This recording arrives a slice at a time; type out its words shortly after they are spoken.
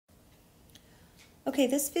Okay,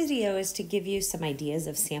 this video is to give you some ideas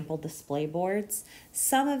of sample display boards.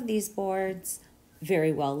 Some of these boards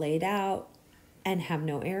very well laid out and have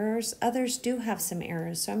no errors. Others do have some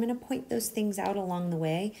errors. So I'm going to point those things out along the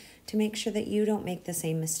way to make sure that you don't make the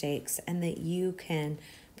same mistakes and that you can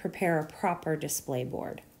prepare a proper display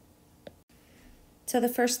board. So the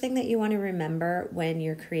first thing that you want to remember when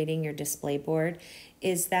you're creating your display board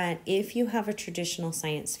is that if you have a traditional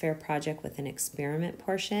science fair project with an experiment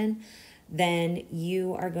portion, then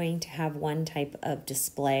you are going to have one type of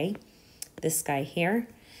display, this guy here,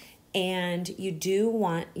 and you do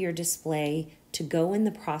want your display to go in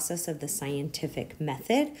the process of the scientific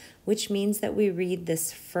method, which means that we read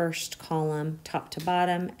this first column top to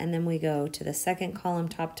bottom, and then we go to the second column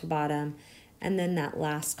top to bottom, and then that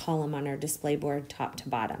last column on our display board top to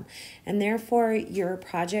bottom. And therefore, your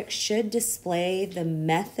project should display the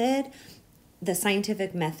method, the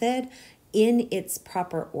scientific method, in its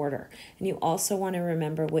proper order. And you also want to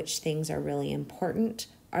remember which things are really important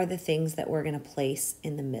are the things that we're going to place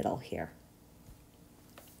in the middle here.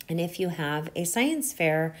 And if you have a science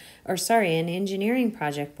fair, an engineering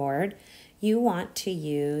project board, you want to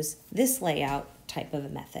use this layout type of a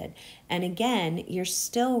method. And again, you're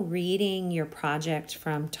still reading your project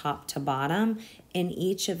from top to bottom in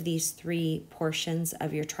each of these three portions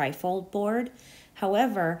of your trifold board.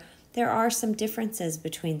 However, there are some differences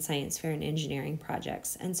between science fair and engineering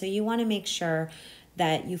projects. And so you want to make sure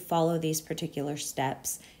that you follow these particular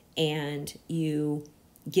steps and you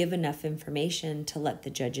give enough information to let the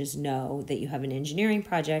judges know that you have an engineering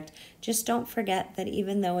project. Just don't forget that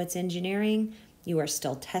even though it's engineering, you are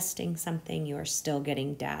still testing something, you are still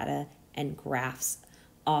getting data and graphs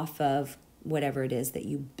off of whatever it is that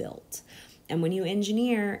you built. And when you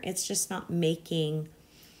engineer, it's just not making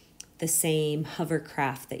the same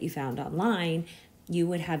hovercraft that you found online. You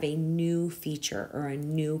would have a new feature or a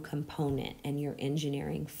new component, and you're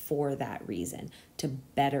engineering for that reason, to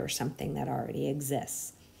better something that already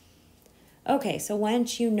exists. Okay, so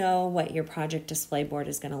once you know what your project display board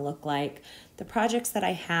is going to look like, the projects that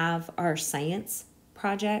I have are science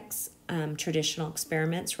projects, traditional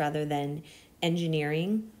experiments rather than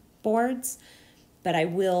engineering boards, but I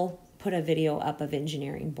will put a video up of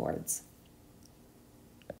engineering boards.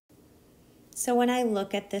 So when I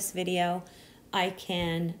look at this video, I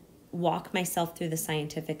can walk myself through the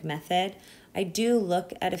scientific method. I do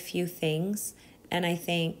look at a few things and I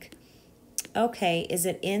think, okay, is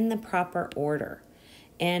it in the proper order?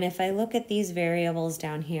 And if I look at these variables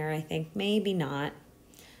down here, I think maybe not.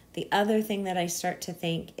 The other thing that I start to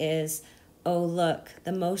think is, oh look,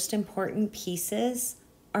 the most important pieces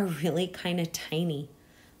are really kind of tiny.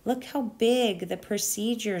 Look how big the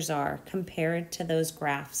procedures are compared to those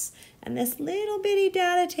graphs and this little bitty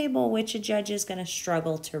data table, which a judge is going to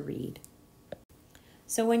struggle to read.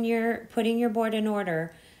 So when you're putting your board in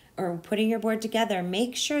order or putting your board together,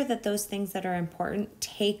 make sure that those things that are important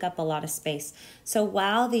take up a lot of space. So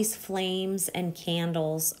while these flames and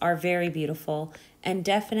candles are very beautiful and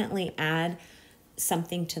definitely add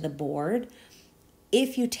something to the board,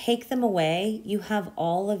 if you take them away, you have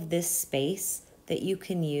all of this space that you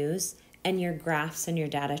can use, and your graphs and your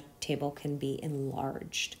data table can be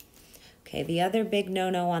enlarged. Okay, the other big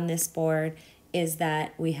no-no on this board is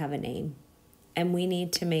that we have a name, and we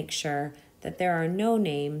need to make sure that there are no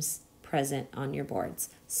names present on your boards.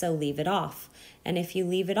 So leave it off. And if you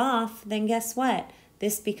leave it off, then guess what?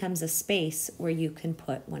 This becomes a space where you can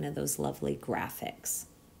put one of those lovely graphics.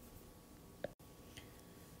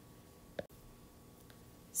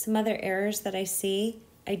 Some other errors that I see,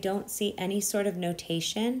 I don't see any sort of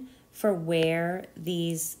notation for where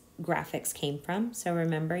these graphics came from. So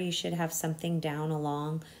remember, you should have something down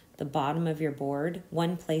along the bottom of your board,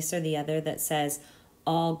 one place or the other, that says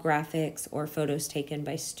all graphics or photos taken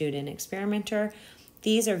by student experimenter.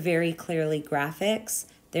 These are very clearly graphics.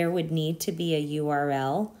 There would need to be a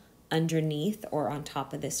URL underneath or on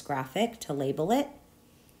top of this graphic to label it.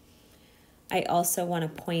 I also want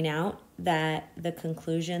to point out that the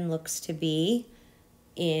conclusion looks to be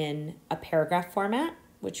in a paragraph format,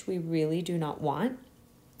 which we really do not want.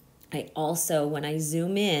 I also, when I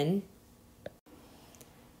zoom in,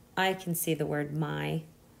 I can see the word my,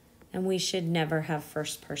 and we should never have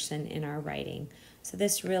first person in our writing. So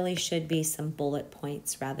this really should be some bullet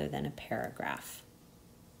points rather than a paragraph.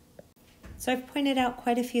 So I've pointed out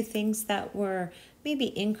quite a few things that were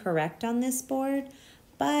maybe incorrect on this board,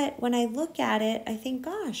 but when I look at it, I think,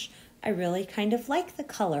 gosh, I really kind of like the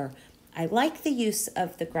color. I like the use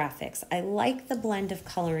of the graphics. I like the blend of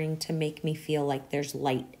coloring to make me feel like there's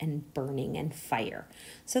light and burning and fire.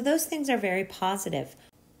 So those things are very positive.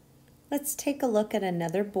 Let's take a look at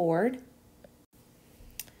another board.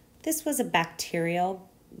 This was a bacterial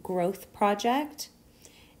growth project.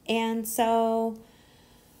 And so,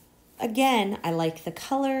 again, I like the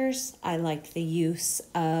colors. I like the use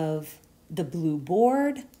of the blue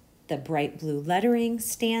board. The bright blue lettering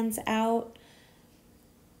stands out.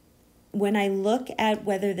 When I look at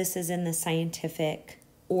whether this is in the scientific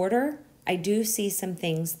order, I do see some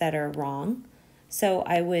things that are wrong. So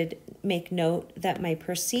I would make note that my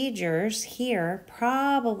procedures here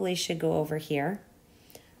probably should go over here.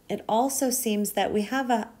 It also seems that we have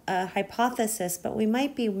a hypothesis, but we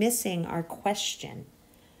might be missing our question.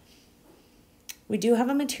 We do have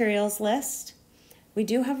a materials list. We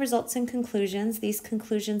do have results and conclusions. These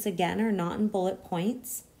conclusions, again, are not in bullet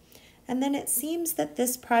points. And then it seems that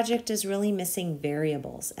this project is really missing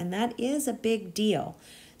variables, and that is a big deal.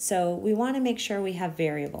 So we want to make sure we have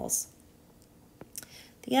variables.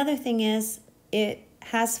 The other thing is it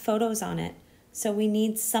has photos on it. So we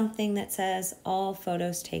need something that says all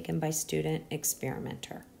photos taken by student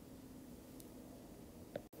experimenter.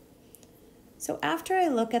 So after I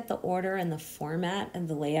look at the order and the format and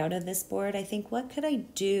the layout of this board, I think, what could I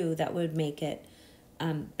do that would make it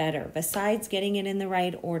better? Besides getting it in the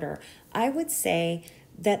right order, I would say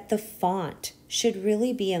that the font should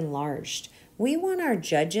really be enlarged. We want our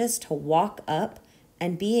judges to walk up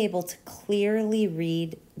and be able to clearly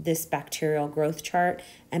read this bacterial growth chart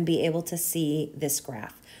and be able to see this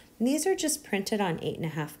graph. And these are just printed on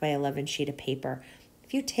 8.5 by 11 sheet of paper.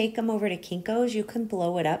 If you take them over to Kinko's, you can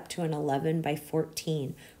blow it up to an 11 by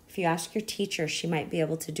 14. If you ask your teacher, she might be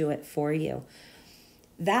able to do it for you.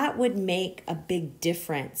 That would make a big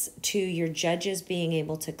difference to your judges being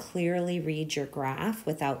able to clearly read your graph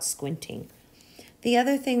without squinting. The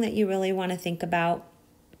other thing that you really want to think about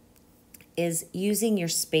is using your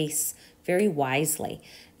space very wisely.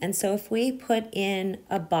 And so if we put in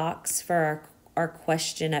a box for our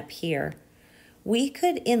question up here, we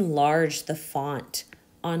could enlarge the font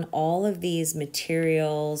on all of these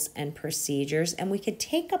materials and procedures, and we could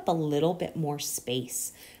take up a little bit more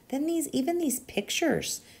space. Then even these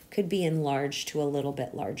pictures could be enlarged to a little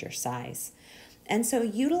bit larger size. And so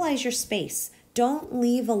utilize your space. Don't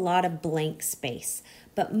leave a lot of blank space.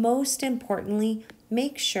 But most importantly,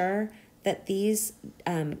 make sure that these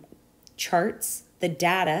charts, the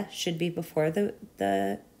data should be before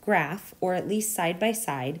the graph, or at least side by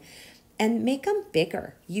side, and make them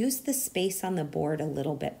bigger. Use the space on the board a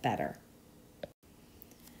little bit better.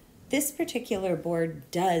 This particular board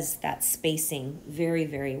does that spacing very,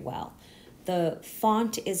 very well. The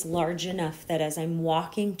font is large enough that as I'm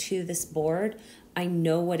walking to this board, I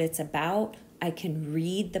know what it's about. I can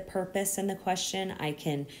read the purpose and the question. I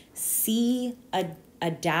can see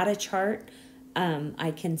a data chart.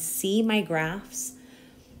 I can see my graphs.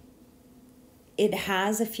 It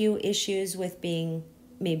has a few issues with being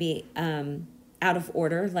maybe out of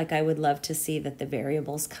order. Like I would love to see that the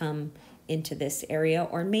variables come into this area,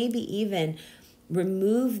 or maybe even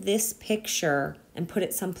remove this picture and put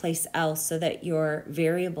it someplace else so that your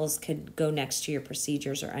variables could go next to your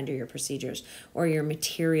procedures or under your procedures, or your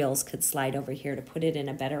materials could slide over here to put it in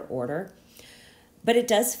a better order. But it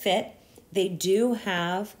does fit. They do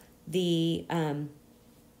have the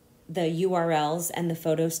URLs and the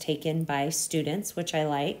photos taken by students, which I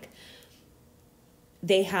like.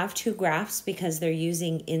 They have two graphs because they're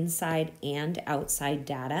using inside and outside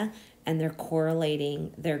data, and they're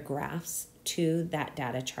correlating their graphs to that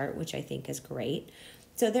data chart, which I think is great.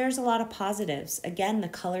 So there's a lot of positives. Again, the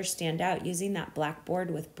colors stand out. Using that blackboard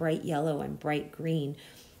with bright yellow and bright green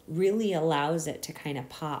really allows it to kind of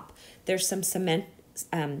pop. There's some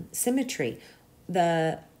symmetry.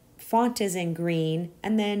 The font is in green,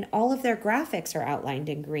 and then all of their graphics are outlined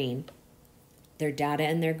in green. Their data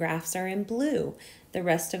and their graphs are in blue. The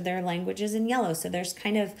rest of their language is in yellow. So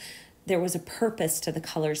there was a purpose to the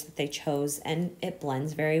colors that they chose, and it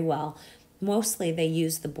blends very well. Mostly they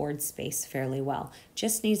use the board space fairly well.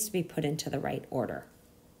 Just needs to be put into the right order.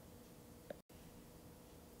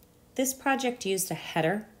 This project used a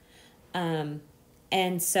header,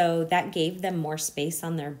 and so that gave them more space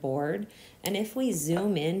on their board. And if we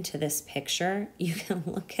zoom into this picture, you can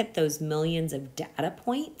look at those millions of data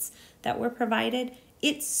points that were provided.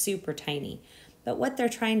 It's super tiny. But what they're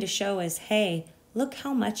trying to show is, hey, look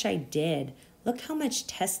how much I did. Look how much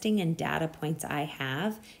testing and data points I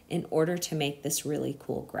have in order to make this really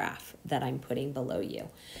cool graph that I'm putting below you.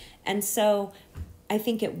 And so I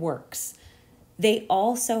think it works. They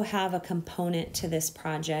also have a component to this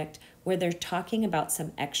project where they're talking about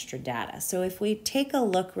some extra data. So if we take a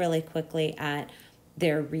look really quickly at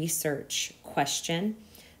their research question,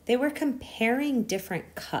 they were comparing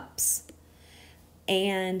different cups.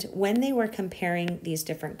 And when they were comparing these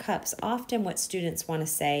different cups, often what students want to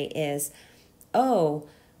say is, oh,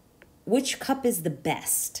 which cup is the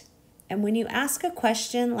best? And when you ask a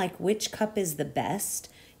question like which cup is the best,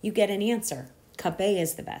 you get an answer. Cup A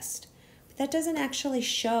is the best. But that doesn't actually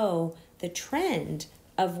show the trend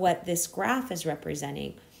of what this graph is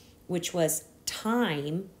representing, which was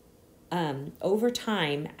time. Over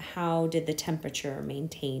time, how did the temperature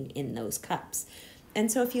maintain in those cups? And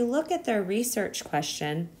so if you look at their research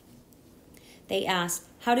question, they asked,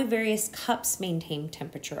 how do various cups maintain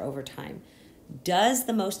temperature over time? Does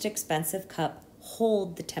the most expensive cup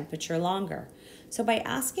hold the temperature longer? So by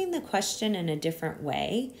asking the question in a different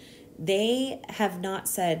way, they have not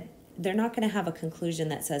said, they're not going to have a conclusion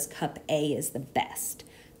that says cup A is the best.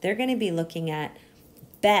 They're going to be looking at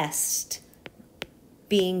best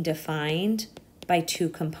being defined by two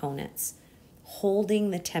components,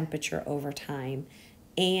 holding the temperature over time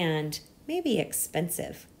and maybe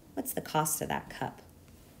expensive. What's the cost of that cup?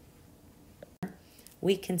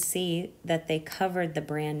 We can see that they covered the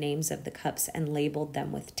brand names of the cups and labeled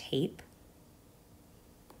them with tape.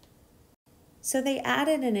 So they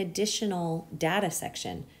added an additional data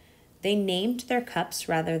section. They named their cups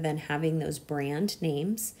rather than having those brand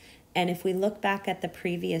names. And if we look back at the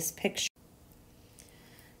previous picture,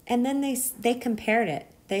 and then they compared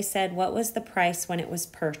it. They said, what was the price when it was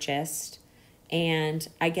purchased? And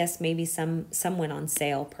I guess maybe some went on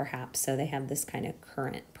sale perhaps. So they have this kind of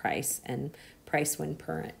current price and price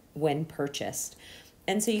when purchased.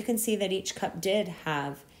 And so you can see that each cup did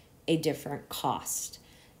have a different cost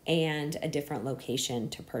and a different location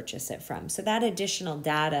to purchase it from. So that additional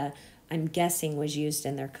data, I'm guessing, was used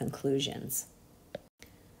in their conclusions.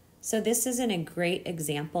 So this isn't a great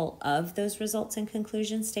example of those results and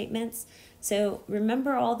conclusion statements. So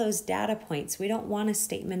remember all those data points. We don't want a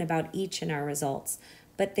statement about each in our results,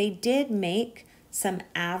 but they did make some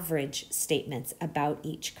average statements about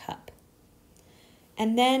each cup.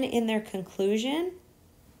 And then in their conclusion,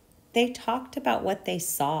 they talked about what they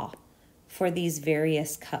saw for these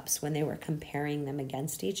various cups when they were comparing them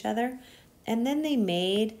against each other. And then they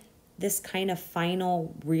made this kind of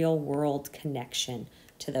final real world connection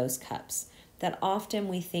to those cups, that often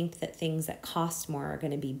we think that things that cost more are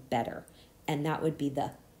going to be better, and that would be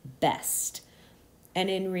the best. And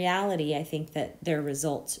in reality, I think that their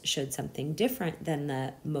results showed something different than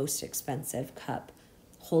the most expensive cup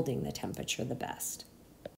holding the temperature the best.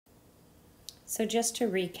 So just to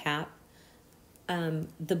recap,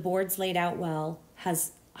 the board's laid out well,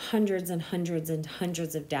 has hundreds and hundreds and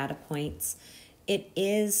hundreds of data points. It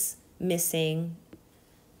is missing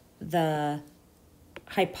the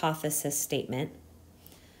hypothesis statement,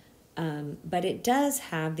 but it does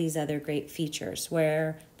have these other great features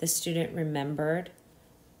where the student remembered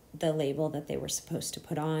the label that they were supposed to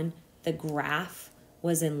put on. The graph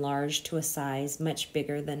was enlarged to a size much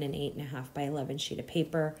bigger than an 8.5 by 11 sheet of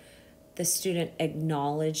paper. The student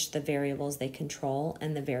acknowledged the variables they control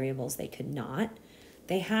and the variables they could not.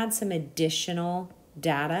 They had some additional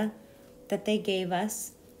data that they gave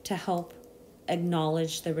us to help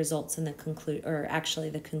acknowledge the results and the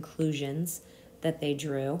conclusions that they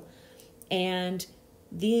drew. And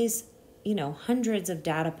these, hundreds of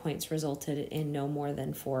data points resulted in no more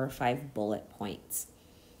than 4 or 5 bullet points.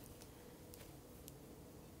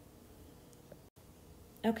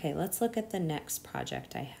 Okay, let's look at the next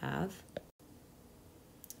project I have.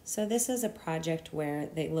 So this is a project where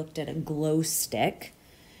they looked at a glow stick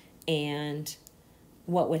and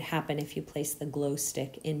what would happen if you place the glow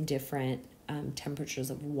stick in different temperatures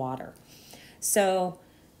of water. So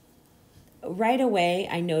right away,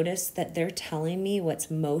 I noticed that they're telling me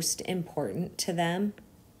what's most important to them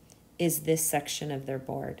is this section of their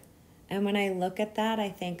board. And when I look at that, I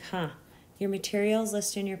think, your materials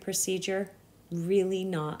list in your procedure, really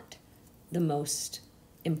not the most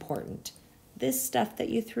important. This stuff that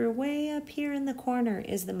you threw way up here in the corner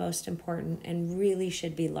is the most important and really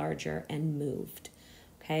should be larger and moved,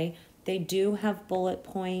 okay? They do have bullet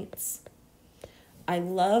points. I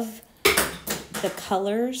love the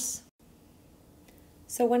colors.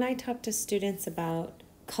 So when I talk to students about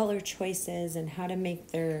color choices and how to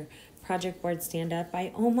make their project board stand up,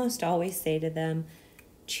 I almost always say to them,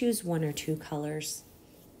 choose 1 or 2 colors.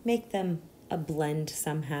 Make them a blend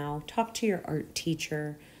somehow. Talk to your art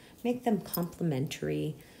teacher. Make them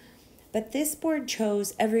complementary. But this board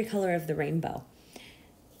chose every color of the rainbow.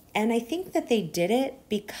 And I think that they did it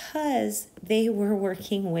because they were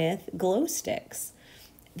working with glow sticks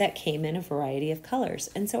that came in a variety of colors.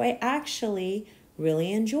 And so I actually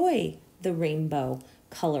really enjoy the rainbow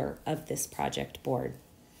color of this project board.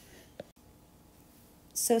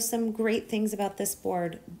 So some great things about this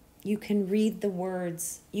board. You can read the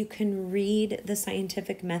words. You can read the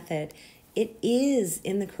scientific method. It is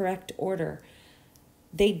in the correct order.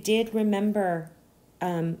 They did remember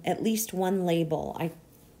at least one label.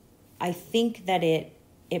 I think that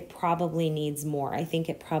it probably needs more. I think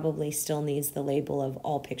it probably still needs the label of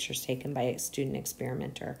all pictures taken by a student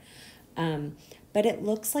experimenter. But it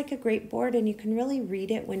looks like a great board, and you can really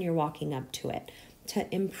read it when you're walking up to it.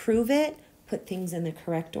 To improve it, put things in the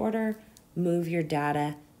correct order, move your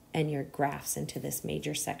data and your graphs into this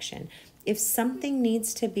major section. If something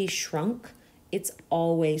needs to be shrunk, it's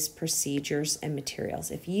always procedures and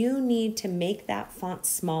materials. If you need to make that font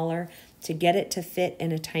smaller to get it to fit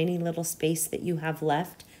in a tiny little space that you have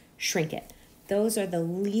left, shrink it. Those are the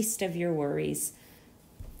least of your worries.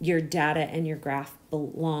 Your data and your graph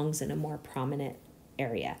belongs in a more prominent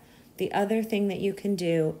area. The other thing that you can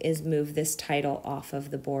do is move this title off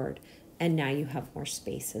of the board, and now you have more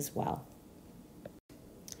space as well.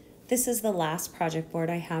 This is the last project board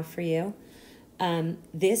I have for you.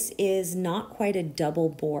 This is not quite a double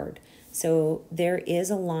board. So there is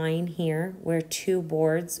a line here where two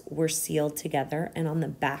boards were sealed together, and on the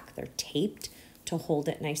back they're taped to hold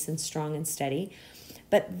it nice and strong and steady.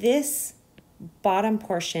 But this bottom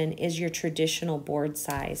portion is your traditional board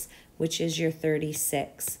size, which is your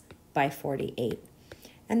 36 by 48.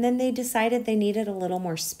 And then they decided they needed a little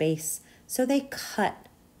more space. So they cut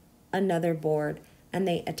another board and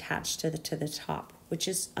they attached to the top, which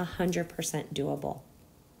is 100% doable.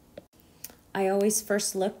 I always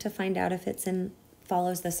first look to find out if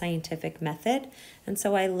follows the scientific method. And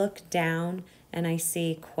so I look down and I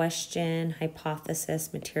see question,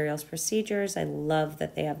 hypothesis, materials, procedures. I love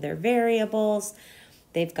that they have their variables.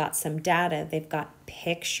 They've got some data. They've got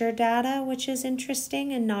picture data, which is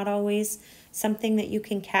interesting and not always something that you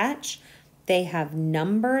can catch. They have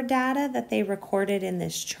number data that they recorded in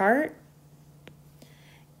this chart.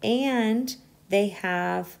 And they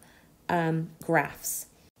have graphs.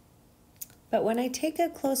 But when I take a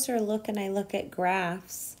closer look and I look at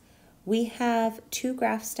graphs, we have two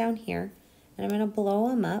graphs down here, and I'm going to blow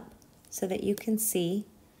them up so that you can see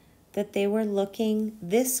that they were looking,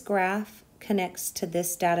 this graph connects to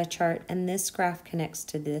this data chart and this graph connects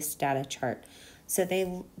to this data chart. So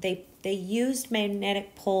they used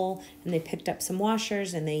magnetic pull and they picked up some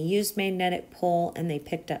washers, and they used magnetic pull and they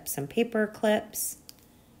picked up some paper clips.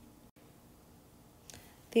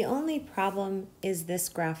 The only problem is this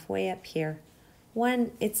graph way up here.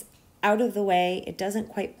 One, it's out of the way. It doesn't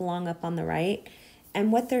quite belong up on the right.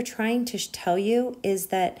 And what they're trying to tell you is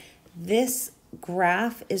that this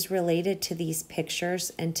graph is related to these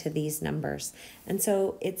pictures and to these numbers. And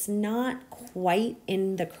so it's not quite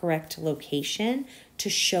in the correct location to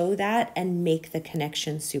show that and make the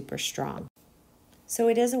connection super strong. So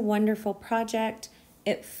it is a wonderful project.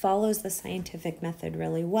 It follows the scientific method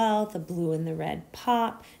really well. The blue and the red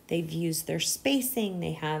pop. They've used their spacing.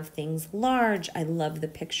 They have things large. I love the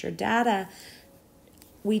picture data.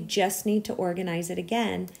 We just need to organize it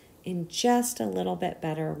again in just a little bit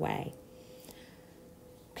better way.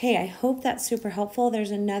 Okay, I hope that's super helpful. There's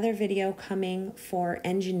another video coming for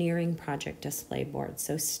engineering project display boards,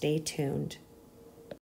 so stay tuned.